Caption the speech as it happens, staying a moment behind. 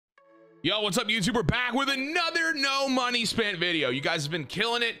Yo, what's up, YouTube? We're back with another no money spent video. You guys have been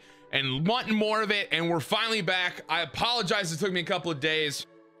killing it and wanting more of it, and we're finally back. I apologize it took me a couple of days.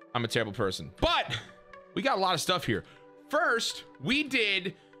 I'm a terrible person, but we got a lot of stuff here. First, we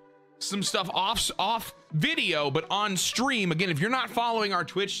did some stuff off video, but on stream. Again, if you're not following our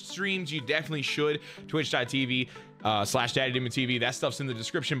Twitch streams, you definitely should. Twitch.tv slash DaddyDimmuTV. That stuff's in the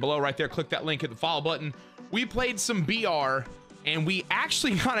description below right there. Click that link, hit the follow button. We played some BR and we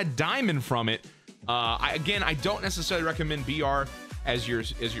actually got a diamond from it. I don't necessarily recommend BR as your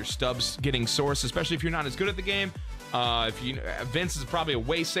stubs getting source, especially if you're not as good at the game. Vince is probably a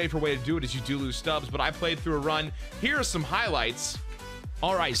way safer way to do it, as you do lose stubs, but I played through a run. Here are some highlights.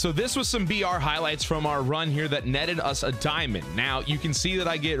 All right, so this was some BR highlights from our run here that netted us a diamond. Now you can see that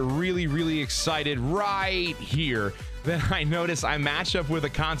I get really excited right here. Then I notice I match up with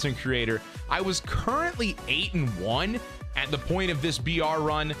a content creator. I was currently 8-1 at the point of this BR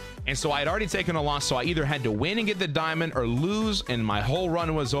run, and so I had already taken a loss, so I either had to win and get the diamond or lose, and my whole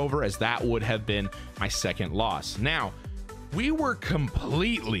run was over, as that would have been my second loss. Now we were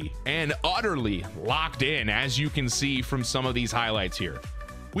completely and utterly locked in, as you can see from some of these highlights here.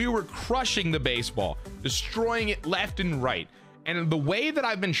 We were crushing the baseball, destroying it left and right. And the way that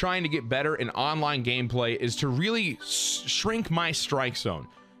I've been trying to get better in online gameplay is to really shrink my strike zone.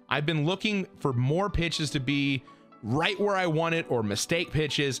 I've been looking for more pitches to be right where I want it, or mistake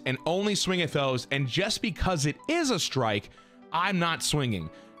pitches, and only swing at those. And just because it is a strike, I'm not swinging.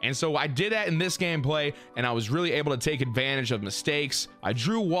 And so I did that in this gameplay, and I was really able to take advantage of mistakes. I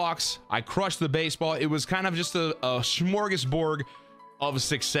drew walks, I crushed the baseball. It was kind of just a smorgasbord of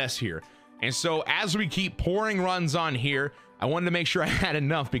success here. And so as we keep pouring runs on here, I wanted to make sure I had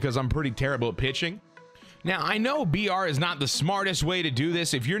enough, because I'm pretty terrible at pitching. Now, I know BR is not the smartest way to do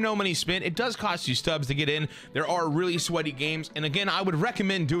this. If you're no money spent, it does cost you stubs to get in. There are really sweaty games. And again, I would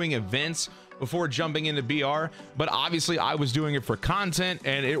recommend doing events before jumping into BR. But obviously, I was doing it for content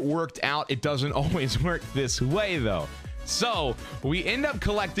and it worked out. It doesn't always work this way, though. So we end up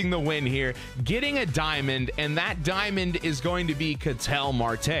collecting the win here, getting a diamond, and that diamond is going to be Ketel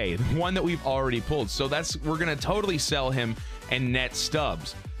Marte, the one that we've already pulled. So we're going to totally sell him and net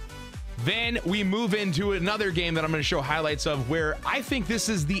stubs. Then we move into another game that I'm going to show highlights of, where I think this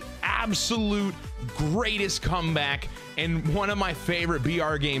is the absolute greatest comeback and one of my favorite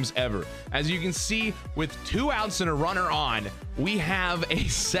BR games ever. As you can see, with 2 outs and a runner on, we have a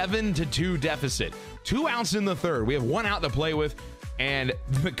 7-2 deficit. 2 outs in the third. We have 1 out to play with, and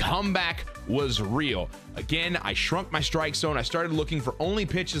the comeback was real. Again, I shrunk my strike zone. I started looking for only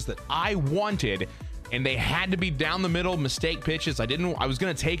pitches that I wanted, and they had to be down the middle mistake pitches. I was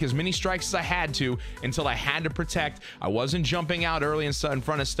going to take as many strikes as I had to until I had to protect. I wasn't jumping out early in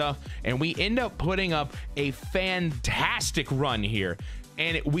front of stuff, and we end up putting up a fantastic run here.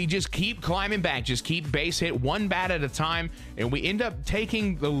 And we just keep climbing back, just keep base hit 1 bat at a time, and we end up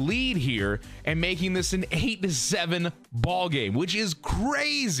taking the lead here and making this an 8-7 ball game, which is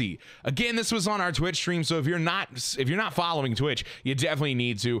crazy. Again, this was on our Twitch stream, so if you're not following Twitch, you definitely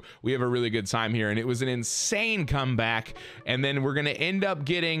need to. We have a really good time here, and it was an insane comeback. And then we're gonna end up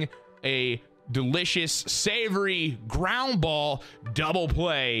getting a delicious, savory ground ball double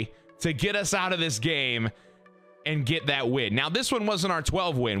play to get us out of this game and get that win. Now, this one wasn't our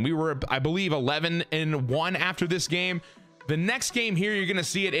 12 win. We were, I believe, 11-1 after this game. The next game here, you're gonna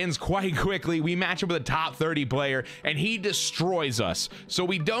see it ends quite quickly. We match up with a top 30 player and he destroys us. So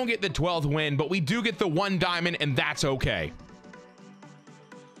we don't get the 12th win, but we do get the 1 diamond, and that's okay.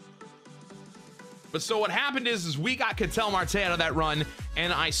 But so what happened is we got Ketel Marte out of that run,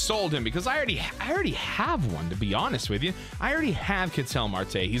 and I sold him because I already have one, to be honest with you. I already have Ketel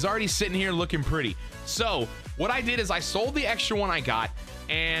Marte. He's already sitting here looking pretty. So what I did is I sold the extra one I got,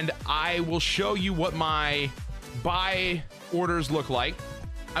 and I will show you what my buy orders look like.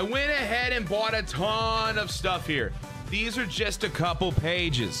 I went ahead and bought a ton of stuff here. These are just a couple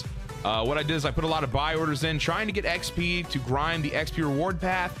pages. What I did is I put a lot of buy orders in, trying to get XP to grind the XP reward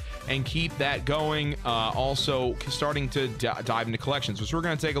path and keep that going. Also starting to dive into collections, which we're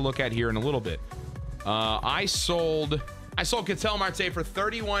going to take a look at here in a little bit. I sold Ketel Marte for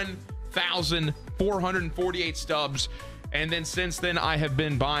 31,448 stubs, and then since then I have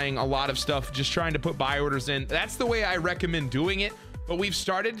been buying a lot of stuff, just trying to put buy orders in. That's the way I recommend doing it. but we've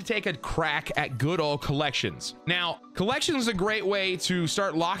started to take a crack at good old collections. Now, collections is a great way to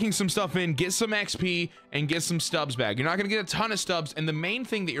start locking some stuff in, get some XP, and get some stubs back. You're not going to get a ton of stubs, and the main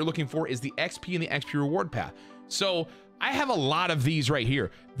thing that you're looking for is the XP and the XP reward path. So I have a lot of these right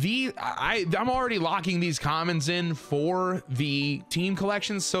here. I'm already locking these commons in for the team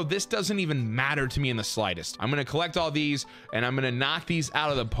collections, so this doesn't even matter to me in the slightest. I'm going to collect all these, and I'm going to knock these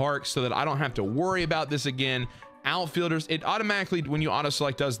out of the park so that I don't have to worry about this again. Outfielders, it automatically, when you auto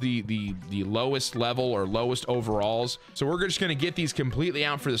select, does the lowest level or lowest overalls. So we're just going to get these completely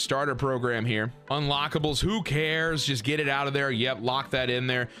out for the starter program here. Unlockables, who cares? Just get it out of there. Yep, lock that in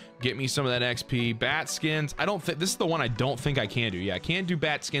there. Get me some of that XP. Bat skins, I don't think this is the one I don't think I can do. Yeah, I can't do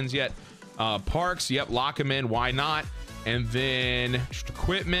bat skins yet. Parks, yep, lock them in. Why not? And then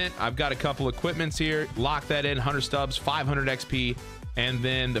equipment, I've got a couple equipments here. Lock that in. 100 stubs, 500 XP. And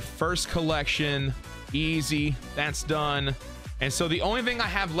then the first collection, easy, that's done. And so the only thing I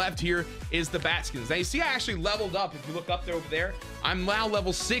have left here is the bat skins. Now you see I actually leveled up. If you look up there over there, I'm now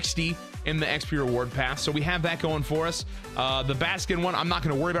level 60 in the XP reward path, so we have that going for us. The bat skin one I'm not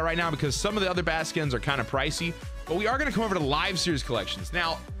going to worry about right now because some of the other bat skins are kind of pricey, but we are going to come over to live series collections.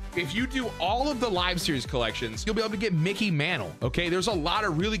 Now if you do all of the live series collections, you'll be able to get Mickey Mantle. Okay, there's a lot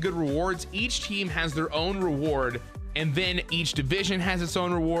of really good rewards. Each team has their own reward, and then each division has its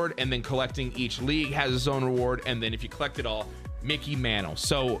own reward, and then collecting each league has its own reward, and then if you collect it all, Mickey Mantle.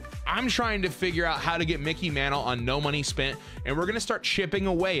 So I'm trying to figure out how to get Mickey Mantle on no money spent, and we're gonna start chipping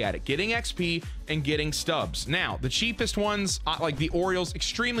away at it, getting XP and getting stubs. Now the cheapest ones, like the Orioles,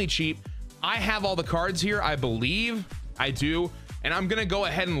 extremely cheap. I have all the cards here, I believe I do, and I'm gonna go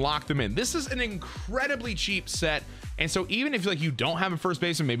ahead and lock them in. This is an incredibly cheap set. And so even if like you don't have a first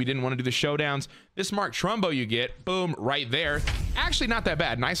baseman, maybe didn't want to do the showdowns, this Mark Trumbo you get, boom, right there. Actually not that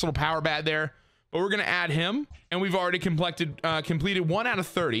bad. Nice little power bat there. But we're going to add him, and we've already completed 1 out of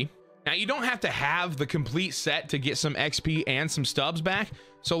 30. Now you don't have to have the complete set to get some XP and some stubs back.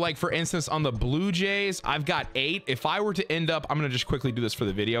 So like for instance on the Blue Jays, I've got 8. If I were to end up, I'm going to just quickly do this for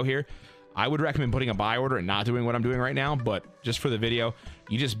the video here. I would recommend putting a buy order and not doing what I'm doing right now, but just for the video,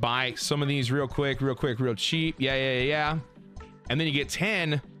 you just buy some of these real quick, real cheap. Yeah. And then you get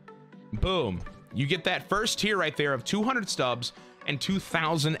 10, boom. You get that first tier right there of 200 stubs and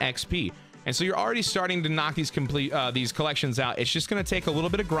 2,000 XP. And so you're already starting to knock these these collections out. It's just going to take a little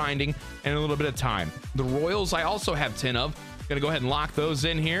bit of grinding and a little bit of time. The Royals, I also have 10 of. Going to go ahead and lock those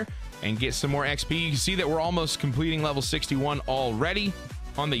in here and get some more XP. You can see that we're almost completing level 61 already.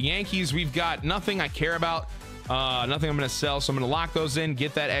 On the Yankees, we've got nothing I care about, nothing I'm going to sell, so I'm going to lock those in,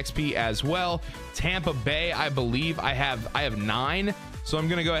 get that XP as well. Tampa Bay, I believe I have 9, so I'm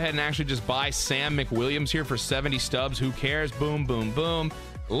going to go ahead and actually just buy Sam McWilliams here for 70 stubs. Who cares? Boom, boom, boom.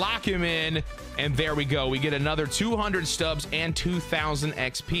 Lock him in, and there we go. We get another 200 stubs and 2,000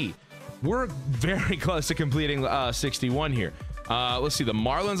 XP. We're very close to completing 61 here. Let's see, the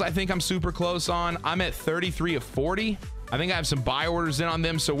Marlins, I think I'm super close on. I'm at 33 of 40. I think I have some buy orders in on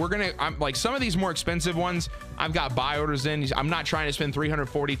them, so I'm like some of these more expensive ones I've got buy orders in. I'm not trying to spend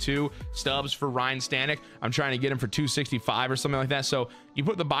 342 stubs for Ryan Stanek. I'm trying to get him for 265 or something like that. So you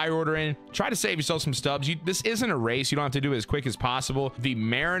put the buy order in, try to save yourself some stubs. This isn't a race, you don't have to do it as quick as possible. The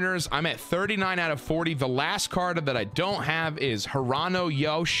Mariners, I'm at 39 out of 40. The last card that I don't have is Hirano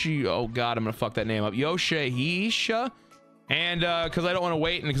Yoshi. Oh god, I'm gonna fuck that name up. Yoshihisha. And because I don't want to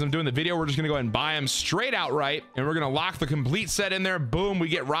wait, and because I'm doing the video, we're just going to go ahead and buy him straight outright. And we're going to lock the complete set in there. Boom, we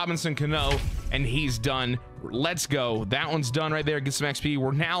get Robinson Cano, and he's done. Let's go. That one's done right there. Get some XP.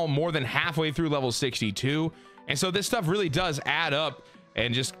 We're now more than halfway through level 62. And so this stuff really does add up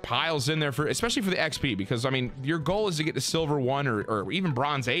and just piles in there, especially for the XP. Because, I mean, your goal is to get to silver 1 or even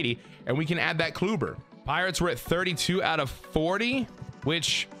bronze 80. And we can add that Kluber. Pirates were at 32 out of 40,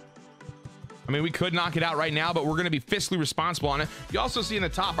 which... I mean, we could knock it out right now, but we're going to be fiscally responsible on it. You also see in the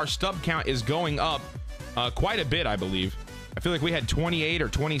top, our stub count is going up quite a bit, I believe. I feel like we had 28 or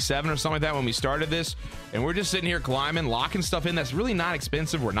 27 or something like that when we started this. And we're just sitting here climbing, locking stuff in that's really not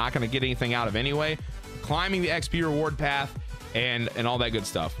expensive. We're not going to get anything out of anyway. Climbing the XP reward path and all that good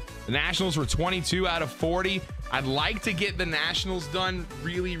stuff. The Nationals were 22 out of 40. I'd like to get the Nationals done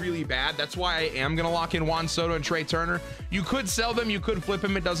really bad. That's why I am going to lock in Juan Soto and Trey Turner. You could sell them, you could flip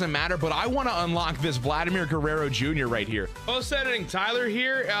them, it doesn't matter, but I want to unlock this Vladimir Guerrero Jr. right here. Post editing Tyler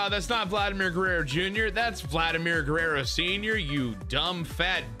here. That's not Vladimir Guerrero Jr. That's Vladimir Guerrero Sr., you dumb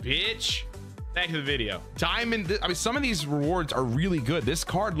fat bitch. Back to the video. Diamond, I mean, some of these rewards are really good. This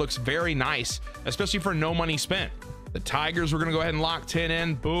card looks very nice, especially for no money spent. The Tigers, we're going to go ahead and lock 10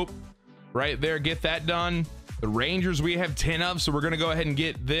 in. Boop. Right there, get that done. The Rangers, we have 10 of, so we're going to go ahead and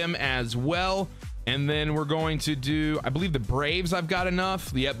get them as well. And then we're going to do, I believe the Braves, I've got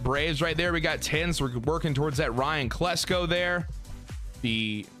enough. Yep, Braves right there. We got 10, so we're working towards that Ryan Klesko there.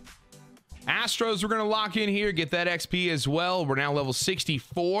 The Astros, we're going to lock in here, get that XP as well. We're now level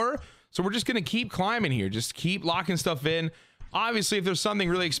 64. So we're just going to keep climbing here. Just keep locking stuff in. Obviously, if there's something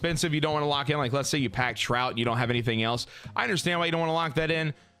really expensive you don't want to lock in, like let's say you pack Trout and you don't have anything else, I understand why you don't want to lock that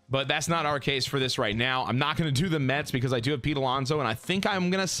in. But that's not our case for this right now. I'm not going to do the Mets because I do have Pete Alonso, and I think I'm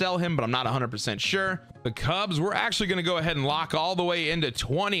going to sell him, but I'm not 100% sure. The Cubs, we're actually going to go ahead and lock all the way into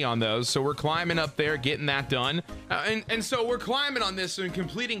 20 on those. So we're climbing up there, getting that done. And so we're climbing on this and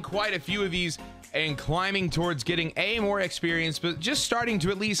completing quite a few of these and climbing towards getting more experience, but just starting to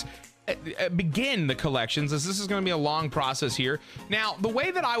at least begin the collections, as this is going to be a long process here. Now, the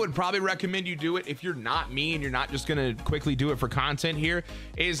way that I would probably recommend you do it, if you're not me and you're not just going to quickly do it for content here,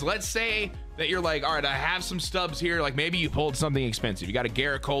 is let's say that you're like, all right, I have some stubs here. Like maybe you pulled something expensive. You got a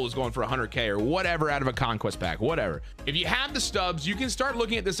Garrett Cole who's going for 100K or whatever out of a conquest pack, whatever. If you have the stubs, you can start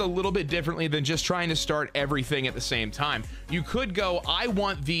looking at this a little bit differently than just trying to start everything at the same time. You could go, I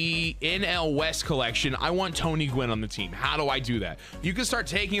want the NL West collection. I want Tony Gwynn on the team. How do I do that? You can start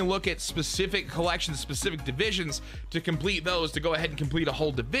taking a look at specific collections, specific divisions to complete those, to go ahead and complete a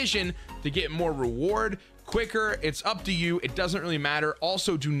whole division to get more reward quicker. It's up to you. It doesn't really matter.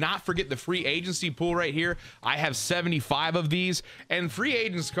 Also, do not forget the free agency pool right here. I have 75 of these, and free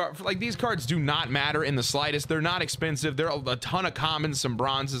agents like these cards do not matter in the slightest. They're not expensive. There are a ton of commons, some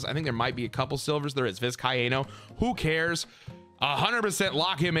bronzes. I think there might be a couple silvers. There is Vizcaíno. Who cares? 100%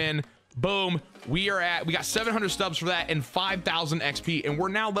 lock him in. Boom. We got 700 stubs for that and 5,000 XP, and we're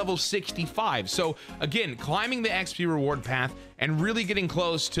now level 65. So again, climbing the XP reward path and really getting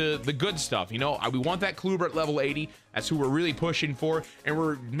close to the good stuff. You know, we want that Kluber at level 80. That's who we're really pushing for, and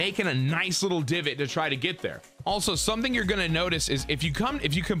we're making a nice little divot to try to get there. Also, something you're going to notice is if you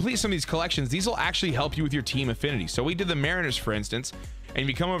complete some of these collections, these will actually help you with your team affinity. So we did the Mariners, for instance, and if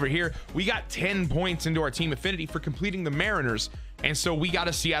you come over here, we got 10 points into our team affinity for completing the Mariners. And so we got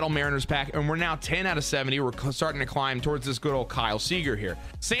a Seattle Mariners pack, and we're now 10 out of 70. We're starting to climb towards this good old Kyle Seager here.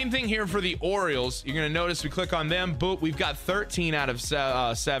 Same thing here for the Orioles. You're going to notice we click on them. Boop, we've got 13 out of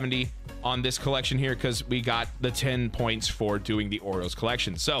 70 on this collection here because we got the 10 points for doing the Orioles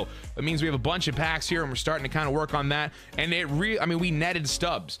collection. So it means we have a bunch of packs here, and we're starting to kind of work on that. And I mean, we netted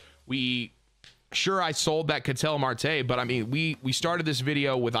stubs. Sure, I sold that Ketel Marte, but I mean, we started this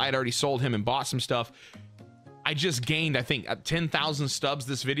video with I had already sold him and bought some stuff. I just gained, I think, 10,000 stubs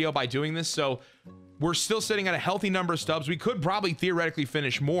this video by doing this. So we're still sitting at a healthy number of stubs. We could probably theoretically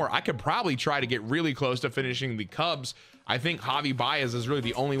finish more. I could probably try to get really close to finishing the Cubs. I think Javi Baez is really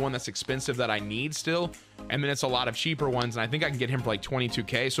the only one that's expensive that I need still. And then it's a lot of cheaper ones. And I think I can get him for like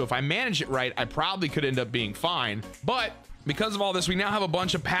 22K. So if I manage it right, I probably could end up being fine. But because of all this, we now have a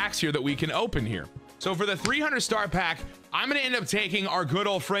bunch of packs here that we can open here. So for the 300 star pack, I'm going to end up taking our good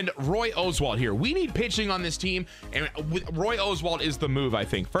old friend Roy Oswalt here. We need pitching on this team, and Roy Oswalt is the move, I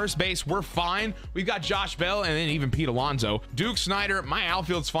think. First base, we're fine. We've got Josh Bell and then even Pete Alonso. Duke Snyder, my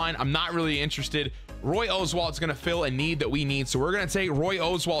outfield's fine. I'm not really interested. Roy Oswalt's going to fill a need that we need. So we're going to take Roy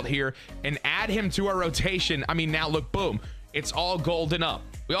Oswalt here and add him to our rotation. I mean, now look, boom. It's all golden up.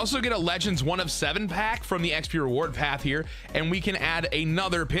 We also get a Legends 1 of 7 pack from the XP reward path here, and we can add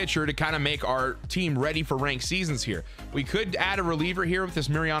another pitcher to kind of make our team ready for ranked seasons here. We could add a reliever here with this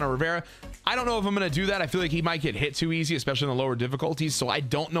Mariano Rivera. I don't know if I'm going to do that. I feel like he might get hit too easy, especially in the lower difficulties, so I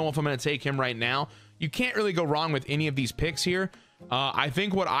don't know if I'm going to take him right now. You can't really go wrong with any of these picks here. I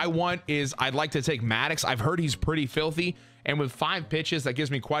think what I want is I'd like to take Maddox. I've heard he's pretty filthy, and with 5 pitches, that gives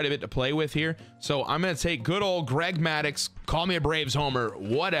me quite a bit to play with here. So I'm going to take good old Greg Maddux. Call me a Braves homer,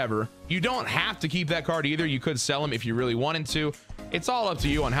 whatever. You don't have to keep that card either. You could sell him if you really wanted to. It's all up to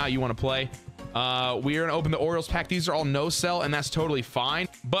you on how you want to play. We are going to open the Orioles pack. These are all no sell, and that's totally fine.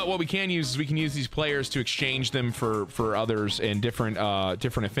 But what we can use is we can use these players to exchange them for others in different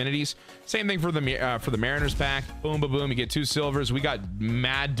affinities. Same thing for the Mariners pack. Boom, boom, boom. You get 2 silvers. We got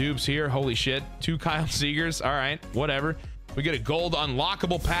mad dupes here. Holy shit. 2 Kyle Seagers. All right, whatever. We get a gold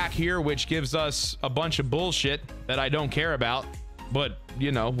unlockable pack here, which gives us a bunch of bullshit that I don't care about. But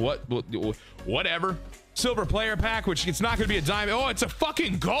you know what? Whatever. Silver player pack, which it's not going to be a diamond. Oh, it's a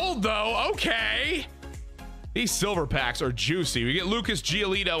fucking gold though. Okay. These silver packs are juicy. We get Lucas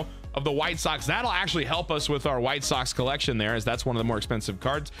Giolito of the White Sox. That'll actually help us with our White Sox collection there, as that's one of the more expensive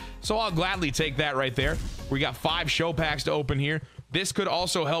cards. So I'll gladly take that right there. We got 5 show packs to open here. This could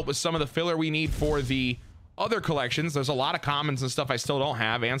also help with some of the filler we need for the other collections. There's a lot of commons and stuff I still don't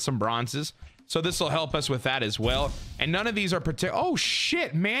have, and some bronzes. So this will help us with that as well. And none of these are particular. Oh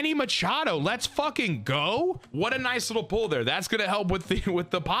shit, Manny Machado, let's fucking go. What a nice little pull there. That's gonna help with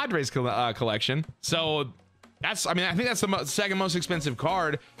the Padres collection. So that's, I mean, I think that's the second most expensive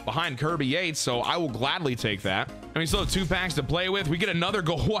card behind Kirby Yates, so I will gladly take that. And we still have 2 packs to play with. We get another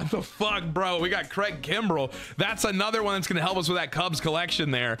goal. What the fuck, bro? We got Craig Kimbrell. That's another one that's gonna help us with that Cubs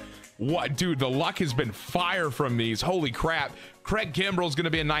collection there. What, dude, the luck has been fire from these. Holy crap. Craig Kimbrell is going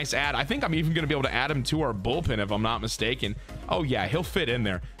to be a nice add. I think I'm even going to be able to add him to our bullpen if I'm not mistaken. Oh yeah, he'll fit in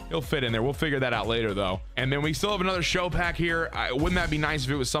there. He'll fit in there. We'll figure that out later though. And then we still have another show pack here. Wouldn't that be nice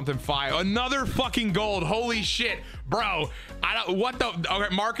if it was something fire? Another fucking gold. Holy shit, bro. I don't, what the,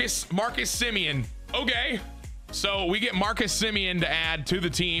 okay, Marcus Semien. Okay. So we get Marcus Semien to add to the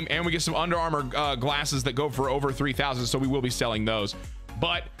team, and we get some Under Armour glasses that go for over 3,000. So we will be selling those.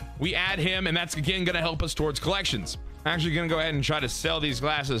 But we add him, and that's again going to help us towards collections. I'm actually going to go ahead and try to sell these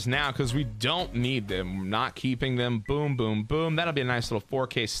glasses now because we don't need them. We're not keeping them. Boom, boom, boom. That'll be a nice little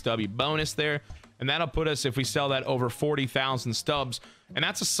 4K stubby bonus there. And that'll put us, if we sell that, over 40,000 stubs. And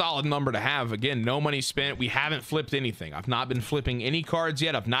that's a solid number to have. Again, no money spent. We haven't flipped anything. I've not been flipping any cards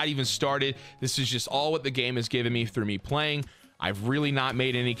yet. I've not even started. This is just all what the game has given me through me playing. I've really not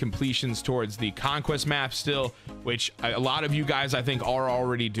made any completions towards the conquest map still, which a lot of you guys I think are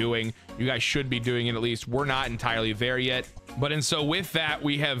already doing. You guys should be doing it at least. We're not entirely there yet. But and so with that,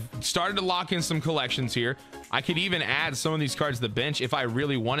 we have started to lock in some collections here. I could even add some of these cards to the bench if I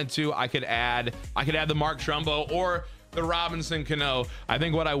really wanted to. I could add the Mark Trumbo or the Robinson Cano. I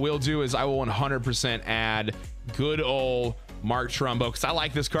think what I will do is I will 100% add good old Mark Trumbo, because I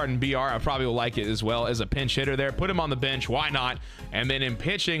like this card in BR. I probably will like it as well as a pinch hitter there. Put him on the bench, why not? And then in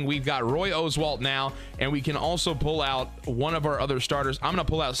pitching, we've got Roy Oswalt now, and we can also pull out one of our other starters. I'm gonna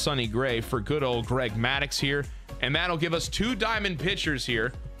pull out Sonny Gray for good old Greg Maddux here, and that'll give us 2 diamond pitchers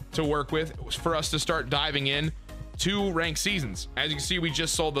here to work with for us to start diving in 2 ranked seasons. As you can see, we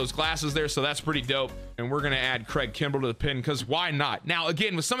just sold those glasses there, so that's pretty dope. And we're gonna add Craig Kimbrell to the pin, because why not? Now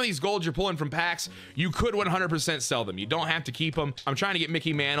again, with some of these golds you're pulling from packs, you could 100% sell them. You don't have to keep them. I'm trying to get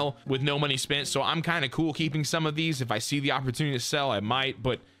Mickey Mantle with no money spent, so I'm kind of cool keeping some of these. If I see the opportunity to sell, I might,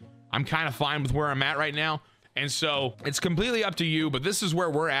 but I'm kind of fine with where I'm at right now. And so it's completely up to you, but this is where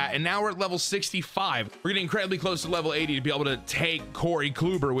we're at. And now we're at level 65. We're getting incredibly close to level 80 to be able to take Corey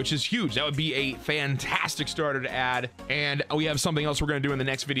Kluber, which is huge. That would be a fantastic starter to add. And we have something else we're going to do in the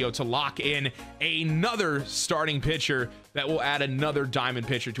next video to lock in another starting pitcher that will add another diamond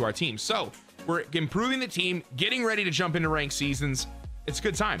pitcher to our team. So we're improving the team, getting ready to jump into ranked seasons. It's a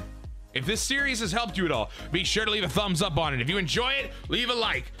good time. If this series has helped you at all, be sure to leave a thumbs up on it. If you enjoy it, leave a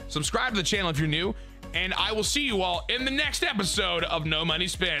like. Subscribe to the channel if you're new. And I will see you all in the next episode of No Money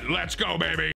Spent. Let's go, baby.